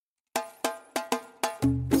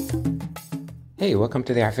Hey, welcome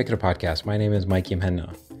to the Afikra podcast. My name is Mikey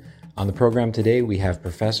Mhenna. On the program today, we have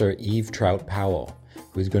Professor Eve TROUTT Powell,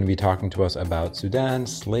 who's going to be talking to us about Sudan,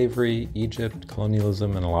 slavery, Egypt,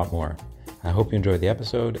 colonialism, and a lot more. I hope you enjoy the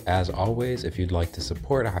episode. As always, if you'd like to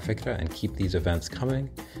support Afikra and keep these events coming,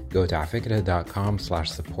 go to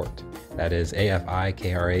afikra.com/support. That is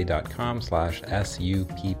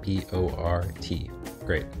afikra.com/SUPPORT.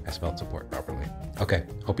 Great, I spelled support properly. Okay,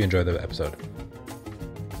 hope you enjoy the episode.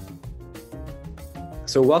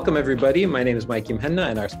 So welcome, everybody. My name is Mikey Mhenna,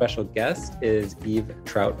 and our special guest is Eve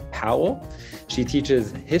TROUTT Powell. She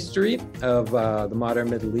teaches history of the modern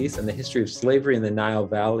Middle East and the history of slavery in the Nile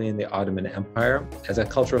Valley and the Ottoman Empire. As a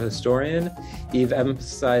cultural historian, Eve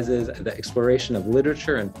emphasizes the exploration of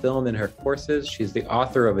literature and film in her courses. She's the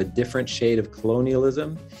author of A Different Shade of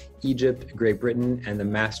Colonialism, Egypt, Great Britain, and the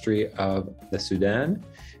Mastery of the Sudan,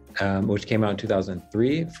 which came out in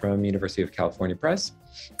 2003 from University of California Press,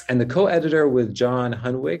 and the co-editor with John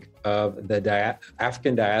Hunwick of the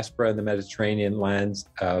African Diaspora in the Mediterranean Lands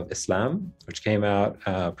of Islam, which came out,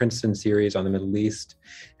 Princeton series on the Middle East,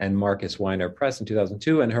 and Marcus Weiner Press in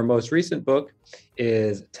 2002. And her most recent book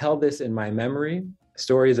is Tell This in My Memory,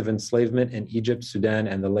 Stories of Enslavement in Egypt, Sudan,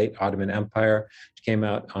 and the Late Ottoman Empire, which came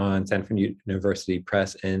out on Stanford University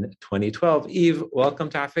Press in 2012. Eve, welcome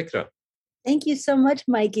to Afikra. Thank you so much,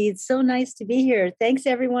 Mikey. It's so nice to be here. Thanks,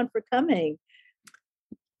 everyone, for coming.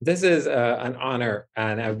 This is an honor,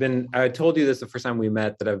 and I told you this the first time we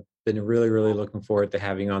met, that I've been really, really looking forward to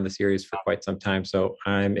having you on the series for quite some time, so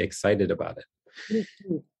I'm excited about it.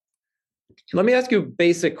 Let me ask you a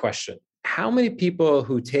basic question. How many people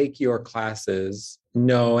who take your classes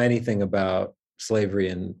know anything about slavery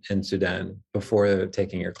in Sudan before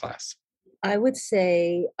taking your class? I would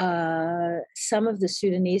say some of the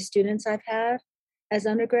Sudanese students I've had as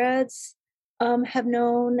undergrads have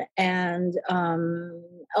known, and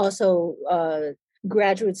also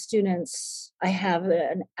graduate students. I have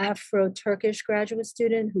an Afro-Turkish graduate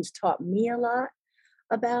student who's taught me a lot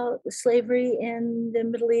about slavery in the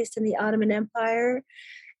Middle East and the Ottoman Empire.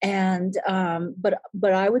 And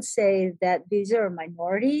but I would say that these are a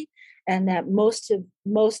minority, and that most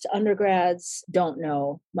undergrads don't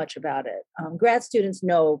know much about it. Grad students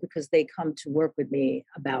know because they come to work with me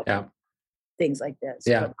about things like this.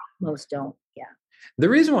 Yeah. But most don't. Yeah. The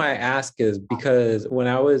reason why I ask is because when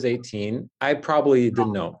I was 18, I probably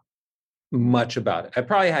didn't know much about it. I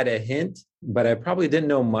probably had a hint, but I probably didn't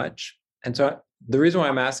know much. And so the reason why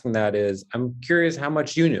I'm asking that is I'm curious how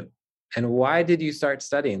much you knew, and why did you start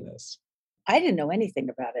studying this? I didn't know anything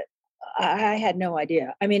about it. I had no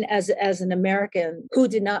idea. I mean, as an American who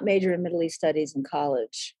did not major in Middle East studies in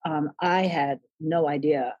college, I had no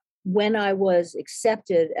idea. When I was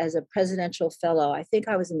accepted as a presidential fellow, I think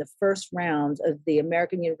I was in the first round of the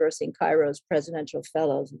American University in Cairo's presidential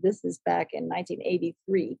fellows. This is back in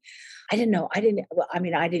 1983. I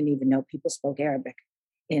didn't even know people spoke Arabic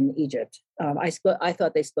in Egypt. I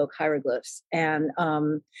thought they spoke hieroglyphs,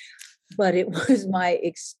 but it was my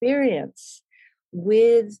experience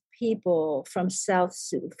with people from South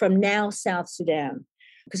Sudan,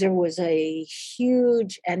 because there was a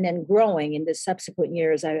huge, and then growing in the subsequent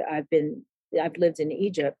years I've lived in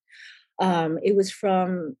Egypt. It was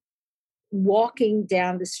from walking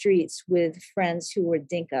down the streets with friends who were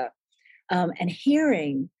Dinka, and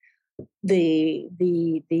hearing the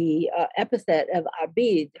epithet of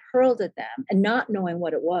Abid hurled at them and not knowing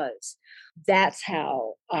what it was. That's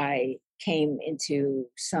how I came into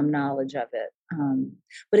some knowledge of it.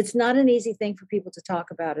 But it's not an easy thing for people to talk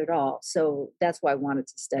about at all. So that's why I wanted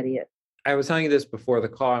to study it. I was telling you this before the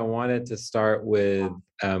call. I wanted to start with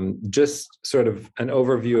just sort of an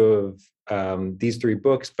overview of these three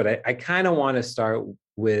books, but I kind of want to start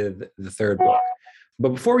with the third book. But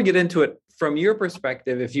before we get into it, from your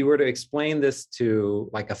perspective, if you were to explain this to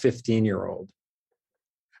like a 15-year-old.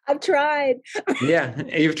 I've tried. Yeah,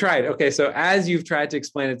 you've tried. Okay, so as you've tried to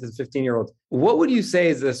explain it to the 15-year-olds, what would you say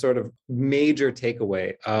is the sort of major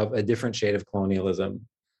takeaway of A Different Shade of Colonialism?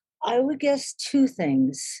 I would guess two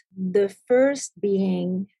things. The first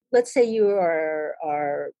being, let's say you are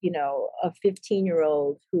a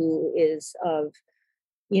 15-year-old who is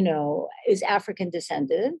is African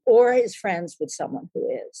descended or is friends with someone who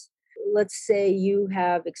is. Let's say you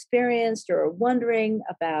have experienced or are wondering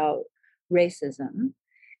about racism,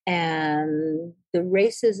 and the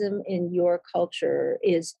racism in your culture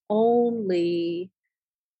is only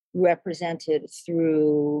represented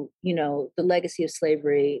through, the legacy of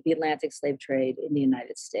slavery, the Atlantic slave trade in the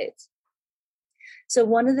United States. So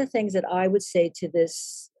one of the things that I would say to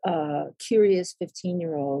this curious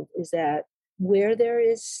 15-year-old is that where there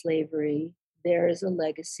is slavery, there is a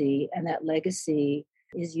legacy, and that legacy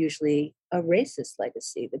is usually a racist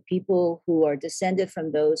legacy. The people who are descended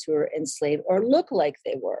from those who are enslaved or look like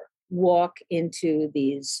they were walk into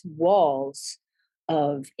these walls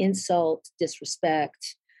of insult,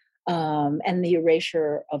 disrespect, and the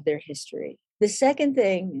erasure of their history. The second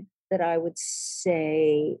thing that I would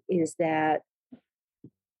say is that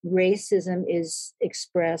racism is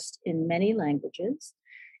expressed in many languages,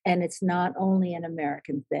 and it's not only an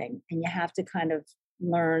American thing. And you have to kind of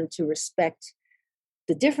learn to respect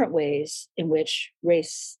the different ways in which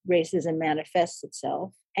racism manifests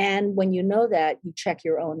itself. And when you know that, you check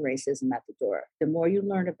your own racism at the door. The more you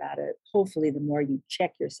learn about it, hopefully, the more you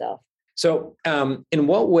check yourself. So, in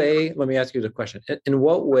what way, let me ask you the question, in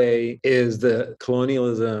what way is the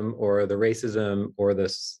colonialism or the racism or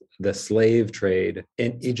the slave trade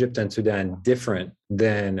in Egypt and Sudan different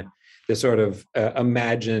than the sort of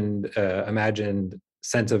imagined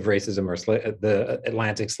sense of racism or the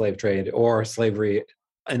Atlantic slave trade or slavery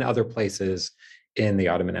in other places in the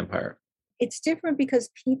Ottoman Empire? It's different because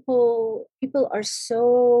people are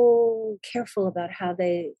so careful about how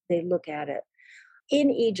they look at it. In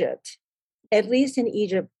Egypt, at least in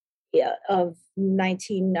Egypt of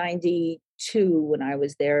 1992, when I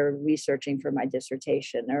was there researching for my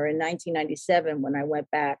dissertation, or in 1997, when I went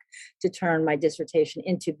back to turn my dissertation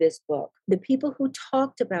into this book, the people who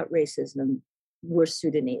talked about racism were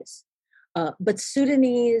Sudanese. But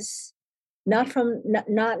Sudanese, not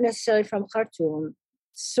necessarily from Khartoum,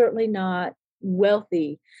 certainly not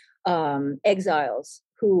wealthy exiles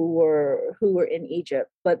who were in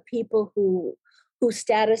Egypt, but people whose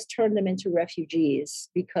status turned them into refugees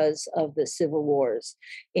because of the civil wars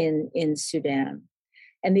in Sudan.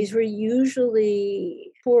 And these were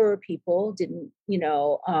usually poorer people,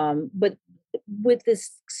 but with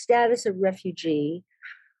this status of refugee,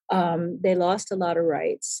 they lost a lot of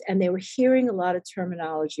rights, and they were hearing a lot of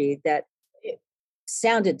terminology that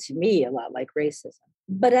sounded to me a lot like racism.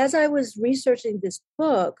 But as I was researching this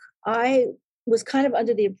book, I was kind of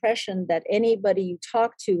under the impression that anybody you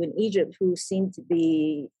talked to in Egypt who seemed to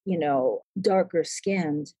be, darker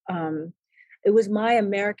skinned, it was my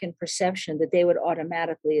American perception that they would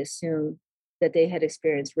automatically assume that they had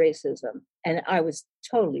experienced racism. And I was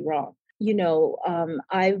totally wrong.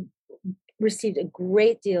 I received a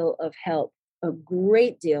great deal of help, a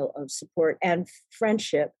great deal of support and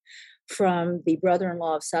friendship from the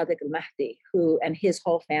brother-in-law of Sadiq al-Mahdi, who and his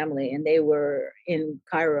whole family, and they were in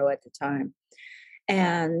Cairo at the time.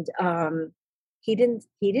 And he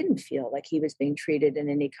didn't feel like he was being treated in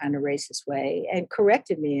any kind of racist way, and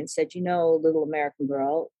corrected me and said, little American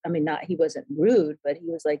girl. I mean, he wasn't rude, but he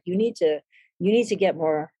was like, you need to get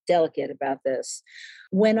more delicate about this.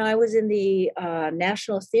 When I was in the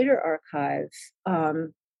National Theater Archive,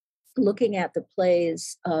 looking at the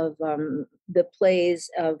plays of Naguib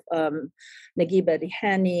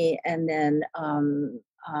Rihani, and then I'm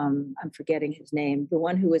forgetting his name, the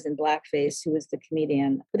one who was in blackface, who was the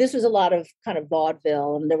comedian. But this was a lot of kind of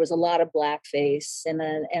vaudeville, and there was a lot of blackface and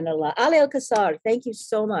a lot. Ali Al-Qassar, thank you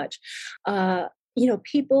so much.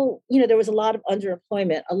 People, there was a lot of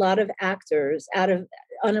underemployment, a lot of actors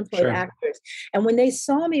unemployed actors. And when they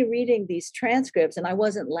saw me reading these transcripts and I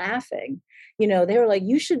wasn't laughing, they were like,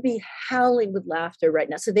 you should be howling with laughter right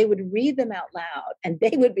now. So they would read them out loud and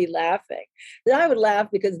they would be laughing. Then I would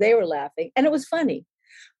laugh because they were laughing, and it was funny.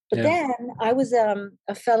 But then I was a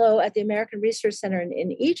fellow at the American Research Center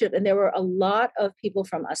in Egypt, and there were a lot of people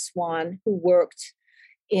from Aswan who worked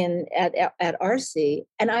at RC,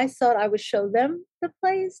 and I thought I would show them the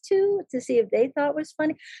plays too to see if they thought it was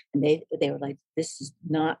funny, and they were like, "This is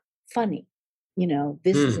not funny,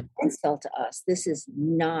 this is an insult to us. This is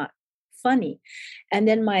not funny." And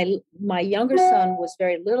then my younger son was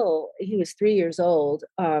very little; he was 3 years old.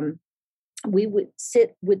 We would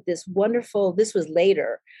sit with this wonderful. This was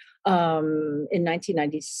later. In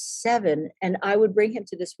 1997, and I would bring him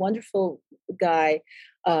to this wonderful guy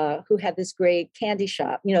who had this great candy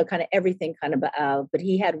shop, kind of everything kind of Baal, but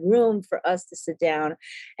he had room for us to sit down,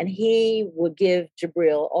 and he would give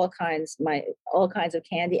Jabril all kinds of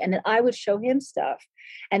candy, and then I would show him stuff,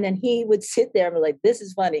 and then he would sit there and be like, "This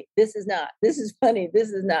is funny, this is not, this is funny,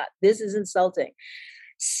 this is not, this is insulting."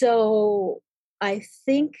 So I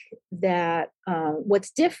think that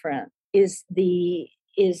what's different is the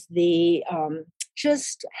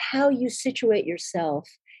just how you situate yourself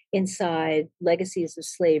inside legacies of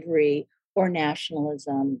slavery or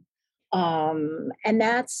nationalism, and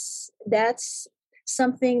that's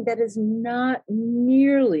something that is not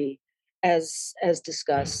nearly as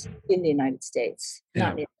discussed in the United States.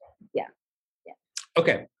 Not nearly. Yeah.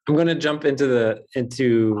 Okay, I'm going to jump into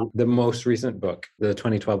the most recent book, the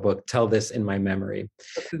 2012 book, Tell This in My Memory.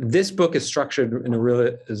 This book is structured in a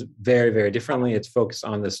really is very, very differently. It's focused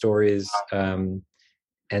on the stories and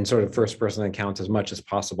sort of first person accounts as much as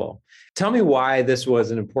possible. Tell me why this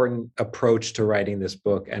was an important approach to writing this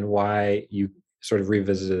book and why you sort of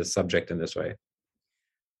revisited the subject in this way.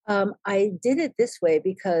 I did it this way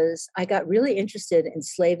because I got really interested in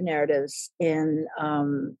slave narratives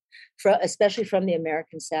especially from the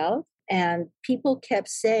American South. And people kept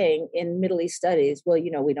saying in Middle East studies, well,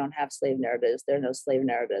 we don't have slave narratives. There are no slave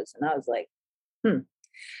narratives. And I was like,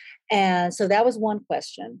 And so that was one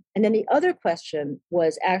question. And then the other question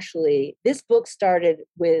was actually, this book started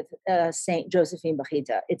with Saint Josephine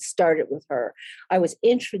Bakhita. It started with her. I was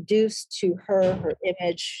introduced to her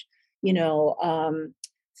image,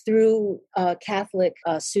 through Catholic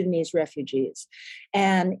Sudanese refugees.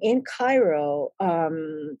 And in Cairo,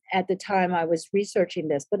 at the time I was researching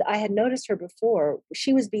this, but I had noticed her before.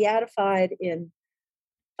 She was beatified in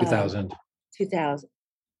 2000. 2000.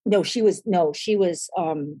 She was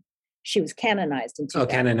canonized in 2000. Oh,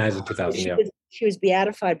 canonized in 2000, She was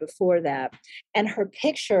beatified before that. And her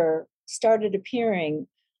picture started appearing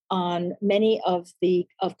on many of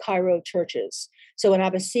Cairo churches. So in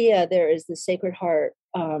Abbasiyah, there is the Sacred Heart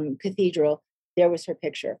Cathedral. There was her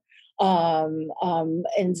picture. In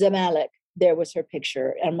Zamalek, there was her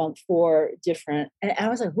picture among four different. And I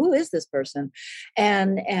was like, who is this person?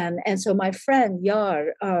 And so my friend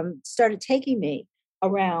Yar started taking me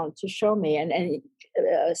around to show me. And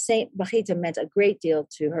Saint Bakhita meant a great deal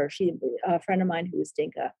to her. She, a friend of mine who was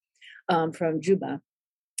Dinka from Juba.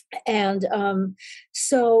 And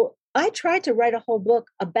so I tried to write a whole book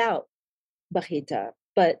about Bakhita,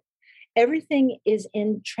 but everything is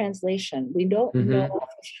in translation. We don't know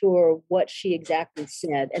for sure what she exactly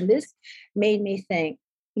said. And this made me think,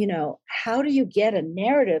 how do you get a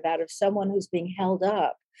narrative out of someone who's being held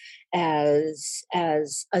up as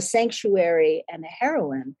a sanctuary and a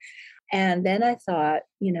heroine? And then I thought,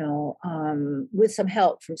 with some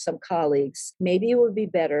help from some colleagues, maybe it would be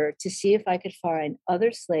better to see if I could find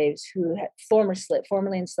other slaves who had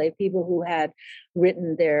formerly enslaved people who had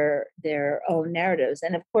written their own narratives.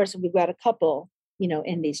 And of course, we've got a couple,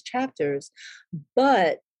 in these chapters,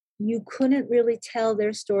 but you couldn't really tell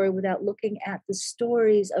their story without looking at the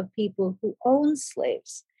stories of people who owned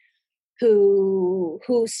slaves, who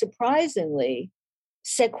surprisingly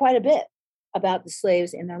said quite a bit about the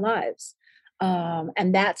slaves in their lives.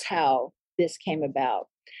 And that's how this came about.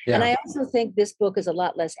 Yeah. And I also think this book is a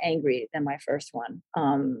lot less angry than my first one.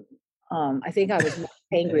 I think I was more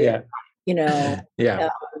angry,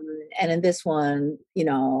 and in this one,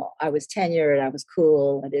 I was tenured, I was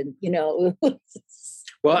cool. I didn't,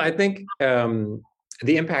 Well, I think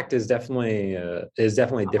the impact is definitely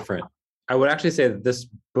different. I would actually say that this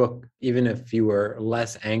book, even if you were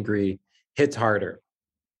less angry, hits harder.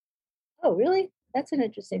 Oh, really? That's an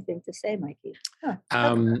interesting thing to say, Mikey. Huh.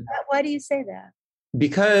 Why do you say that?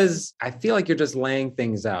 Because I feel like you're just laying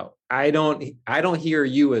things out. I don't hear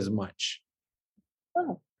you as much.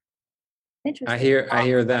 Oh, interesting. I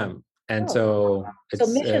hear them, and so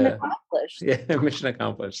mission accomplished. Yeah, mission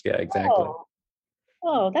accomplished. Yeah, exactly.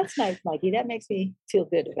 Oh, that's nice, Mikey. That makes me feel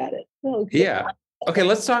good about it. Oh, good. Yeah. Okay,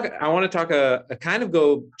 let's talk. I want to talk kind of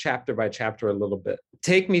go chapter by chapter a little bit.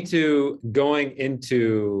 Take me to going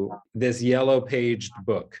into this yellow paged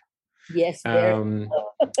book. Yes. And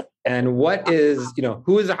what is,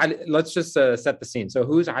 who is Ali? Let's just set the scene. So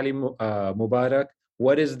who's Ali Mubarak?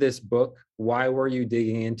 What is this book? Why were you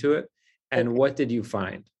digging into it? And what did you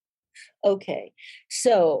find? Okay.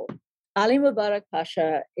 So Ali Mubarak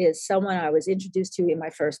Pasha is someone I was introduced to in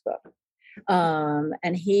my first book.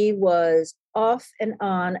 And he was off and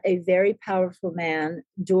on a very powerful man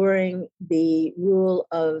during the rule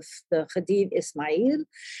of the Khedive Ismail.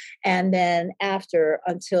 And then after,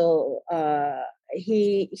 until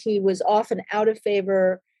he was often out of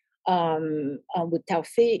favor with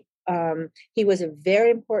Tawfiq. He was a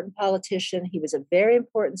very important politician. He was a very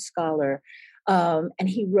important scholar. And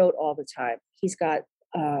he wrote all the time. He's got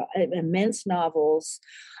immense novels.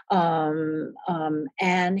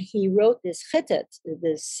 And he wrote this khitat,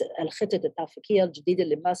 al-khitat al-Tawfiqiyya al-Jadida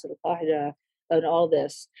li Masr al-Qahira, and all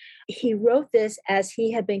this. He wrote this as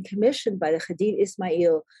he had been commissioned by the Khedive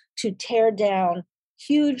Ismail to tear down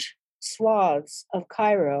huge swaths of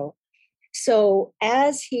Cairo. So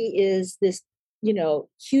as he is this,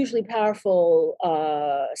 hugely powerful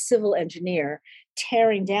civil engineer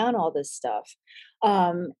tearing down all this stuff,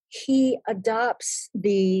 he adopts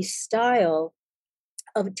the style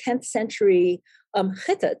of 10th century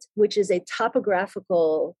khitat, which is a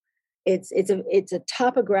topographical It's a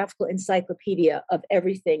topographical encyclopedia of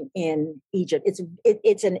everything in Egypt.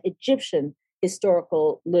 It's an Egyptian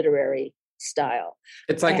historical literary style.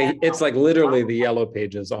 It's like literally the Yellow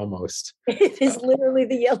Pages almost. It is literally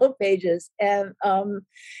the Yellow Pages, and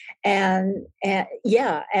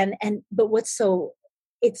yeah, and but what's so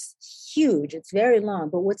it's huge, it's very long.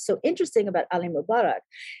 But what's so interesting about Ali Mubarak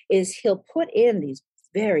is he'll put in these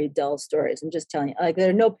very dull stories. I'm just telling you, like there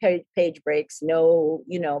are no page breaks, no,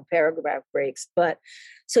 paragraph breaks. But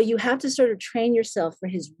so you have to sort of train yourself for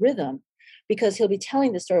his rhythm, because he'll be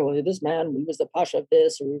telling the story. Well, this man, he was the pasha of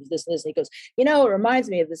this, or he was this and this. And he goes, it reminds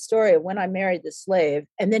me of the story of when I married the slave.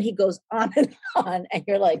 And then he goes on and on, and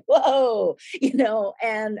you're like, whoa,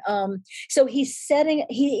 And so he's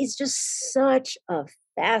just such a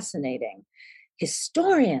fascinating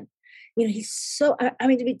historian. He's so, I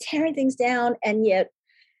mean, to be tearing things down and yet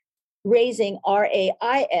raising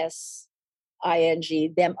RAISING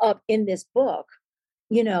them up in this book,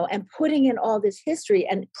 and putting in all this history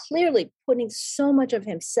and clearly putting so much of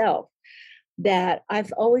himself that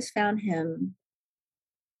I've always found him,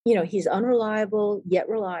 he's unreliable, yet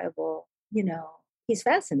reliable, he's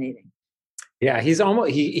fascinating. Yeah,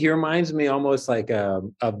 he reminds me almost like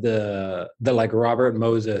of the like Robert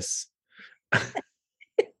Moses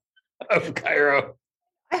of Cairo.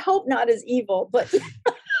 I hope not as evil, but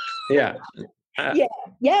yeah.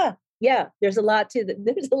 Yeah. There's a lot to that.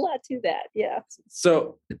 There's a lot to that. Yeah.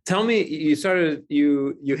 So tell me,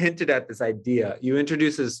 you hinted at this idea. You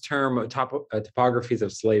introduced this term, topographies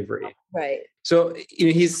of slavery. Right. So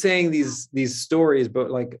he's saying these stories, but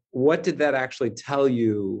like, what did that actually tell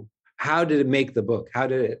you? How did it make the book?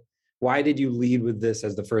 Why did you lead with this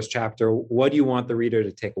as the first chapter? What do you want the reader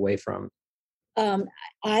to take away from?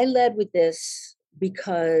 I led with this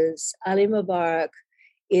because Ali Mubarak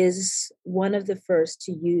is one of the first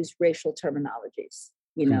to use racial terminologies.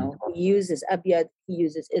 He uses abyad, he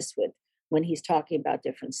uses iswad when he's talking about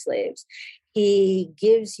different slaves. He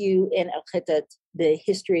gives you in al-Khitat the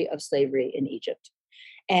history of slavery in Egypt.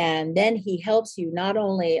 And then he helps you not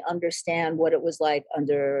only understand what it was like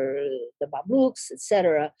under the Mamluks,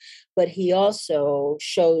 etc., but he also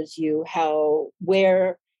shows you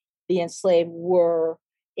where the enslaved were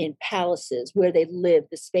in palaces, where they lived,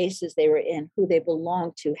 the spaces they were in, who they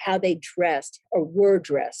belonged to, how they dressed or were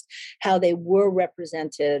dressed, how they were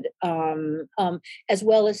represented, as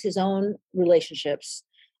well as his own relationships.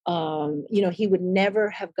 He would never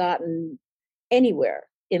have gotten anywhere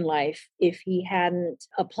in life if he hadn't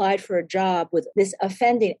applied for a job with this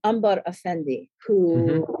Effendi, Ambar Effendi,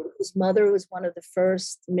 whose mother was one of the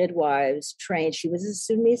first midwives trained. She was a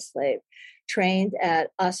Sunni slave, trained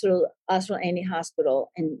at Asr Aini Hospital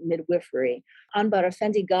in midwifery. Anbar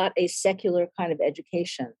Effendi got a secular kind of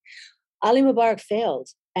education. Ali Mubarak failed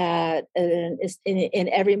in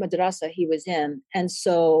every madrasa he was in. And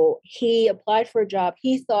so he applied for a job.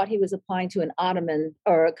 He thought he was applying to an Ottoman,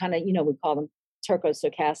 or kind of, we call them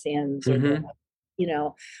Turco-Circassians, and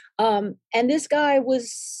this guy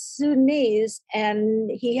was Sudanese, and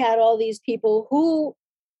he had all these people who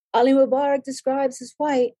Ali Mubarak describes as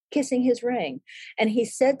white kissing his ring. And he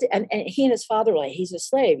said, and he and his father were like, he's a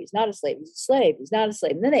slave. He's not a slave. He's a slave. He's not a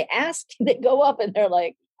slave. And then they go up and they're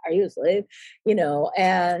like, are you a slave?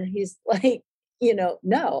 And he's like,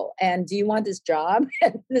 no. And do you want this job?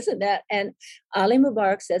 And this and that. And Ali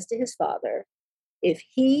Mubarak says to his father, if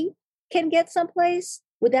he can get someplace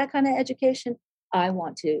with that kind of education, I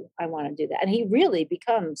want to do that. And he really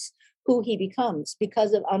becomes who he becomes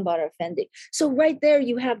because of Anbar Effendi. So right there,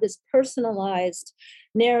 you have this personalized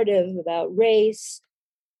narrative about race,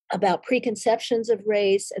 about preconceptions of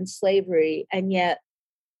race and slavery, and yet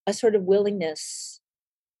a sort of willingness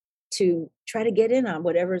to try to get in on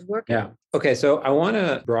whatever is working. Yeah. Okay. So I want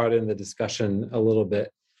to broaden the discussion a little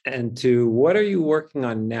bit and to what are you working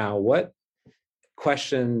on now? What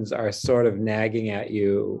questions are sort of nagging at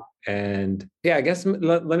you? And yeah, I guess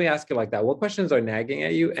let me ask you like that. What questions are nagging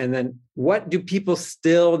at you? And then what do people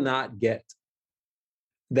still not get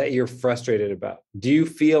that you're frustrated about? Do you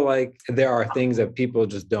feel like there are things that people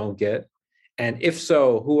just don't get? And if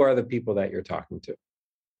so, who are the people that you're talking to?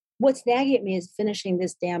 What's nagging at me is finishing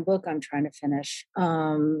this damn book I'm trying to finish,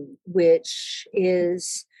 which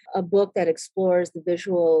is a book that explores the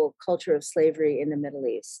visual culture of slavery in the Middle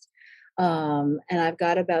East. And I've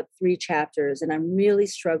got about 3 chapters, and I'm really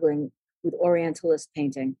struggling with Orientalist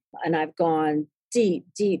painting. And I've gone deep,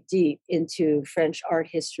 deep, deep into French art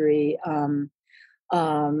history, and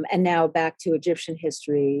now back to Egyptian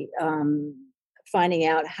history, finding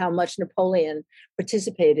out how much Napoleon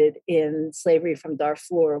participated in slavery from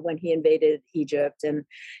Darfur when he invaded Egypt, and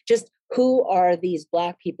just who are these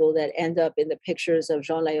Black people that end up in the pictures of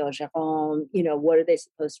Jean-Léon Gérôme? What are they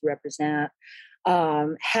supposed to represent?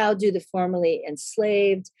 How do the formerly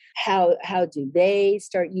enslaved, how do they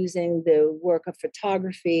start using the work of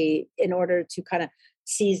photography in order to kind of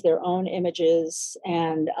seize their own images?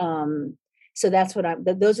 And so that's what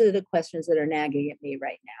those are the questions that are nagging at me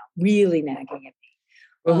right now, really nagging at me.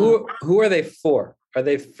 Well, who are they for? Are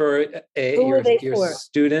they for your for?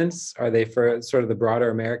 students? Are they for sort of the broader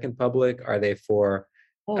American public? Are they for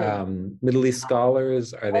Middle East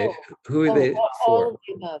scholars? Are they who are they for? All of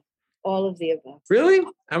the above. All of the above. Really?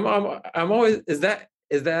 I'm always is that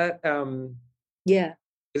yeah.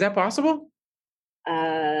 Is that possible? What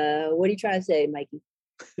are you trying to say, Mikey?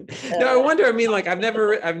 No, I wonder. I mean, like I've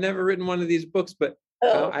never written one of these books, but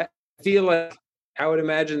I feel like I would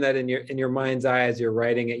imagine that in your mind's eye as you're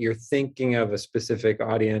writing it, you're thinking of a specific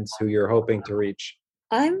audience who you're hoping to reach.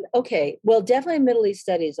 I'm okay. Well, definitely a Middle East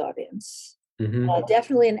studies audience. Mm-hmm.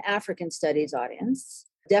 Definitely an African studies audience.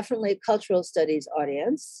 Definitely a cultural studies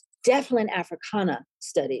audience. Definitely an Africana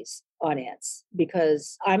studies audience,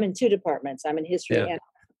 because I'm in two departments. I'm in history and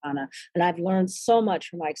Africana, and I've learned so much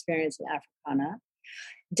from my experience in Africana.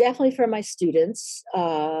 Definitely for my students,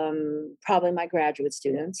 probably my graduate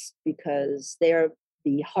students, because they're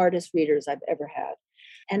the hardest readers I've ever had.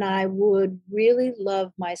 And I would really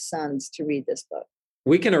love my sons to read this book.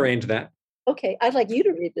 We can arrange that. Okay, I'd like you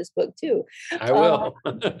to read this book too. I will.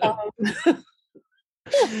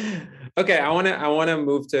 Okay, I want to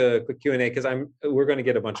move to quick Q&A because we're going to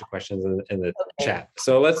get a bunch of questions in the chat.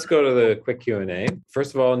 So let's go to the quick Q&A.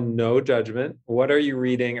 First of all, no judgment. What are you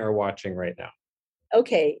reading or watching right now?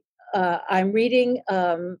 Okay, I'm reading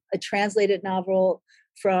a translated novel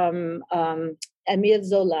from Émile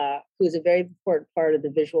Zola, who's a very important part of the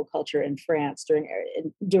visual culture in France during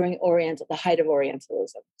the height of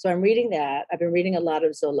Orientalism. So I'm reading that. I've been reading a lot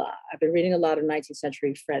of Zola. I've been reading a lot of 19th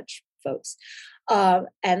century French folks.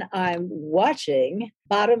 And I'm watching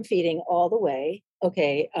Bottom Feeding all the way.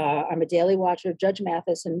 Okay, I'm a daily watcher of Judge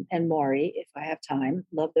Mathis and Maury, if I have time.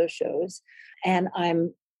 Love those shows. And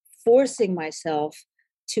I'm forcing myself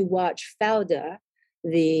to watch Fauda,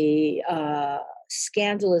 the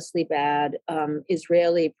scandalously bad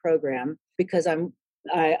Israeli program, because I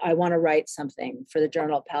want to write something for the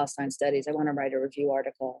Journal of Palestine Studies. I want to write a review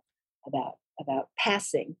article about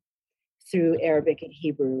passing through Arabic and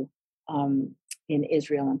Hebrew in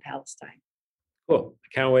Israel and Palestine. Cool. I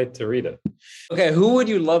can't wait to read it. Okay, who would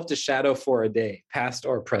you love to shadow for a day, past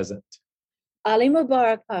or present? Ali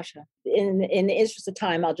Mubarak Pasha. In the interest of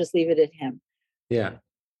time, I'll just leave it at him. Yeah.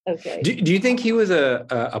 Okay. Do you think he was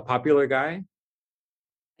a popular guy?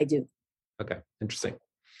 I do. Okay, interesting.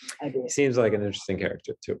 I do. He seems like an interesting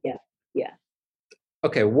character too. Yeah.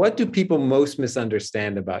 Okay, what do people most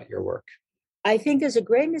misunderstand about your work? I think there's a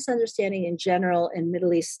great misunderstanding in general in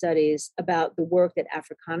Middle East studies about the work that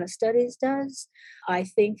Africana studies does. I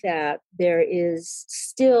think that there is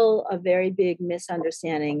still a very big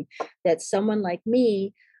misunderstanding that someone like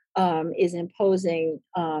me is imposing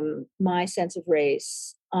my sense of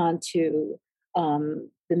race onto the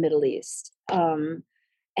Middle East.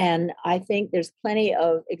 And I think there's plenty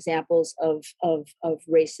of examples of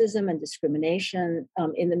racism and discrimination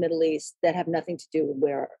in the Middle East that have nothing to do with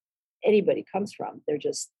where anybody comes from. They're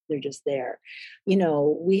just there.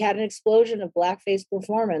 We had an explosion of blackface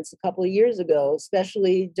performance a couple of years ago,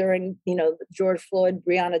 especially during, George Floyd,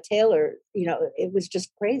 Breonna Taylor. It was just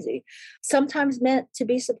crazy. Sometimes meant to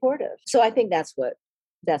be supportive. So I think that's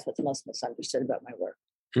what's most misunderstood about my work.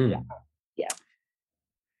 Yeah.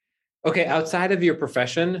 Okay, outside of your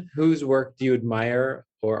profession, whose work do you admire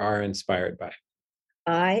or are inspired by?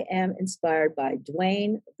 I am inspired by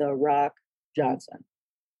Dwayne "The Rock" Johnson.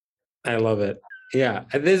 I love it. Yeah,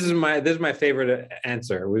 this is my favorite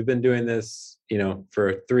answer. We've been doing this,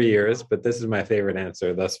 for 3 years, but this is my favorite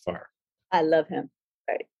answer thus far. I love him.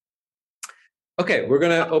 Right. Okay, we're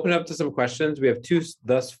going to open up to some questions. We have 2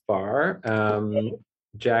 thus far.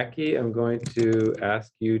 Jackie, I'm going to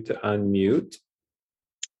ask you to unmute.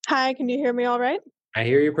 Hi, can you hear me all right? I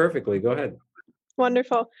hear you perfectly. Go ahead.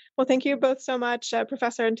 Wonderful. Well, thank you both so much,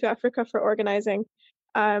 Professor Into Africa, for organizing.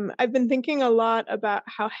 I've been thinking a lot about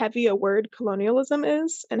how heavy a word colonialism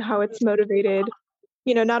is and how it's motivated,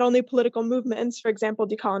 not only political movements, for example,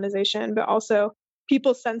 decolonization, but also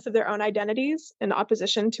people's sense of their own identities in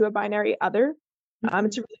opposition to a binary other.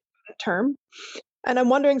 It's a really important term. And I'm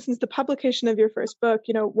wondering, since the publication of your first book,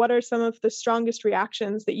 what are some of the strongest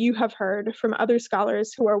reactions that you have heard from other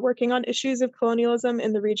scholars who are working on issues of colonialism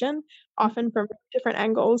in the region, often from different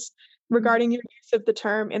angles, regarding your use of the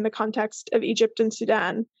term in the context of Egypt and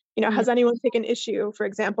Sudan. Has anyone taken issue, for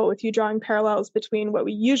example, with you drawing parallels between what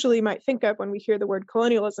we usually might think of when we hear the word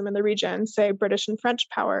colonialism in the region, say British and French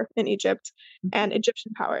power in Egypt and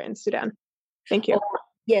Egyptian power in Sudan? Thank you. Oh,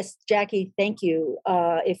 yes, Jackie, thank you.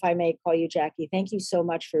 If I may call you Jackie, thank you so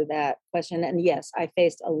much for that question. And yes, I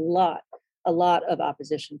faced a lot of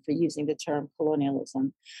opposition for using the term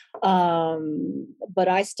colonialism. But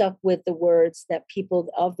I stuck with the words that people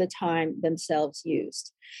of the time themselves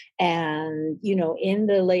used. And, in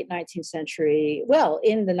the late 19th century,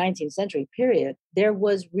 in the 19th century period, there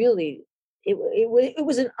was really, it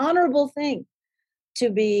was an honorable thing to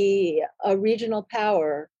be a regional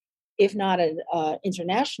power, if not an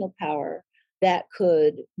international power that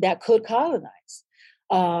could colonize.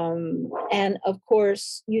 And of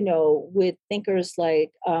course, with thinkers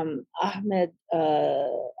like Ahmed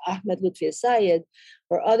Lutfi Sayed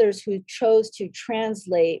or others who chose to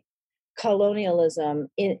translate colonialism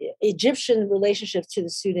in Egyptian relationships to the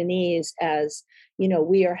Sudanese as,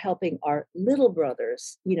 we are helping our little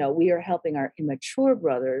brothers, we are helping our immature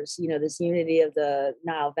brothers, this unity of the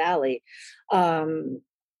Nile Valley.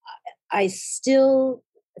 I still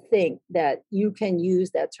think that you can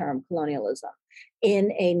use that term colonialism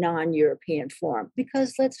in a non-European form,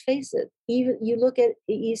 because let's face it, even you look at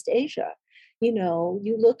East Asia,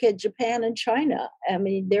 you look at Japan and China. I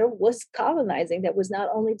mean, there was colonizing that was not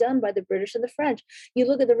only done by the British and the French. You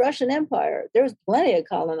look at the Russian Empire, there was plenty of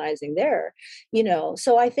colonizing there,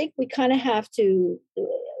 So I think we kind of have to,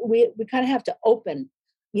 open,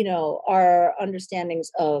 our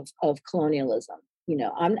understandings of colonialism.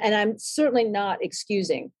 I'm certainly not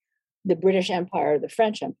excusing the British Empire, the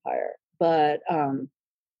French Empire, but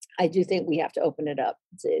I do think we have to open it up.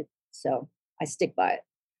 So I stick by it.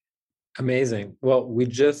 Amazing. Well, we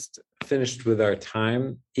just finished with our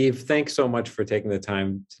time. Eve, thanks so much for taking the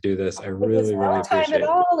time to do this. I really appreciate it. Time at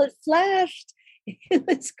all. It flashed.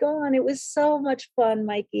 It's gone. It was so much fun,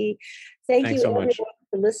 Mikey. Thanks you so everyone much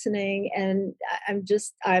for listening. And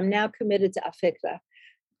I'm now committed to Afikra.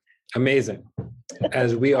 Amazing.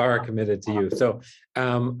 As we are committed to you. So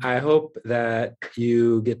I hope that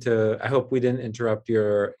you get to, I hope we didn't interrupt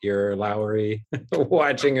your Lowry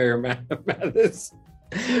watching or your Mathis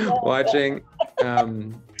watching.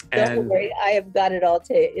 Don't worry, I have got it all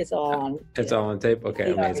it's all on. It's all on tape?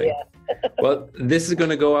 Okay, amazing. Well, this is going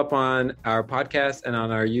to go up on our podcast and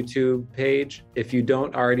on our YouTube page. If you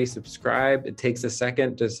don't already subscribe, it takes a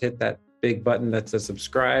second. Just hit that big button that says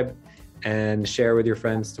subscribe and share with your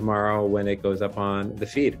friends tomorrow when it goes up on the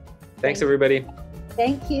feed. Thanks, everybody.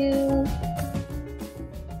 Thank you.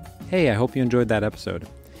 Hey, I hope you enjoyed that episode.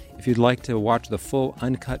 If you'd like to watch the full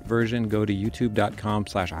uncut version, go to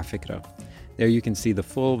youtube.com/afikra. There you can see the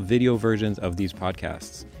full video versions of these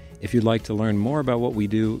podcasts. If you'd like to learn more about what we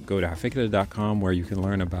do, go to afikra.com, where you can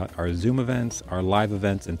learn about our Zoom events, our live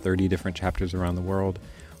events in 30 different chapters around the world,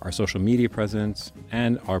 our social media presence,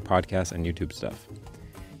 and our podcast and YouTube stuff.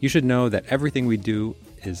 You should know that everything we do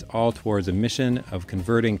is all towards a mission of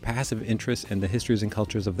converting passive interest in the histories and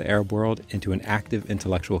cultures of the Arab world into an active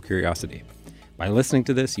intellectual curiosity. By listening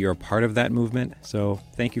to this, you're a part of that movement, so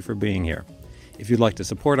thank you for being here. If you'd like to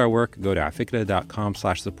support our work, go to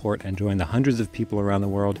afikra.com/support and join the hundreds of people around the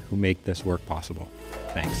world who make this work possible.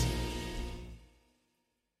 Thanks.